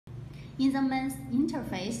In the main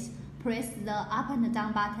interface, press the up and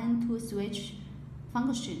down button to switch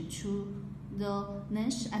function to the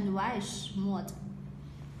lunch and wash mode.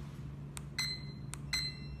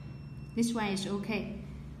 This one is okay.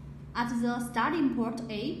 At the starting port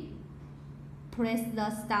A, press the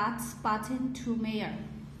start button to measure.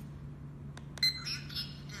 Please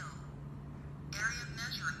keep still. Area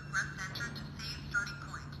measuring, press enter to save starting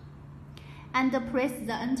point. And press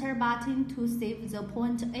the enter button to save the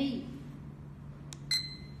point A.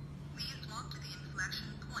 Please walk to the inflection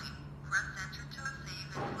point. Press enter to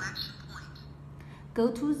save inflection point.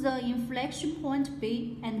 Go to the inflection point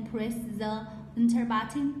B and press the enter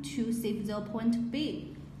button to save the point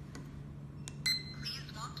B.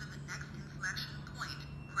 Please walk to the next inflection point.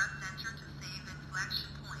 Press enter to save inflection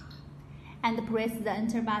point. And press the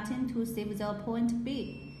enter button to save the point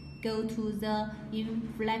B. Go to the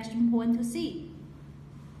inflection point C.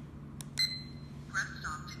 Press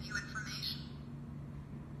stop to view information.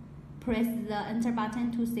 Press the enter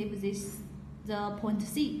button to save the point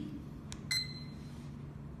C.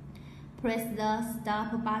 Press the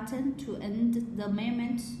stop button to end the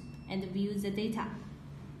measurement and view the data.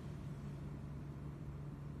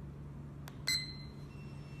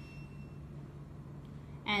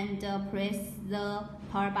 And press the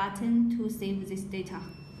power button to save this data.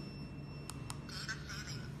 Data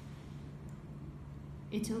saving.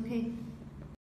 It's okay.